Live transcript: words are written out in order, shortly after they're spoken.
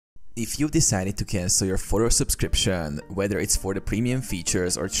If you've decided to cancel your Fotor subscription, whether it's for the premium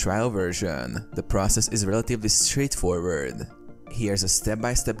features or trial version, the process is relatively straightforward. Here's a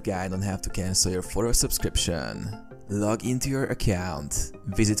step-by-step guide on how to cancel your Fotor subscription. Log into your account.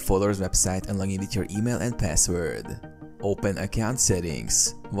 Visit Fotor's website and log in with your email and password. Open Account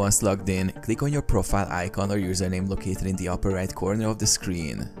Settings. Once logged in, click on your profile icon or username located in the upper right corner of the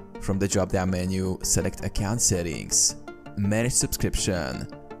screen. From the drop-down menu, select Account Settings. Manage Subscription.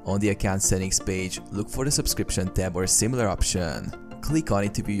 On the Account Settings page, look for the Subscription tab or similar option. Click on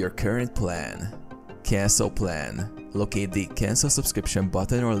it to view your current plan. Cancel Plan. Locate the Cancel Subscription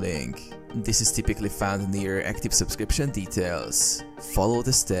button or link. This is typically found near active subscription details. Follow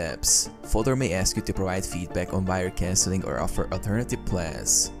the steps. Fotor may ask you to provide feedback on why you're canceling or offer alternative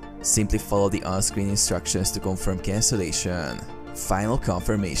plans. Simply follow the on-screen instructions to confirm cancellation. Final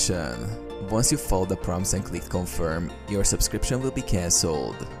confirmation. Once you follow the prompts and click confirm, your subscription will be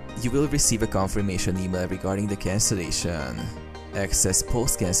cancelled. You will receive a confirmation email regarding the cancellation. Access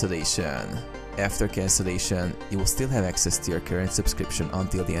post-cancellation. After cancellation, you will still have access to your current subscription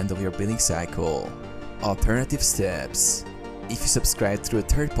until the end of your billing cycle. Alternative steps. If you subscribe through a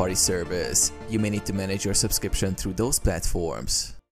third-party service, you may need to manage your subscription through those platforms.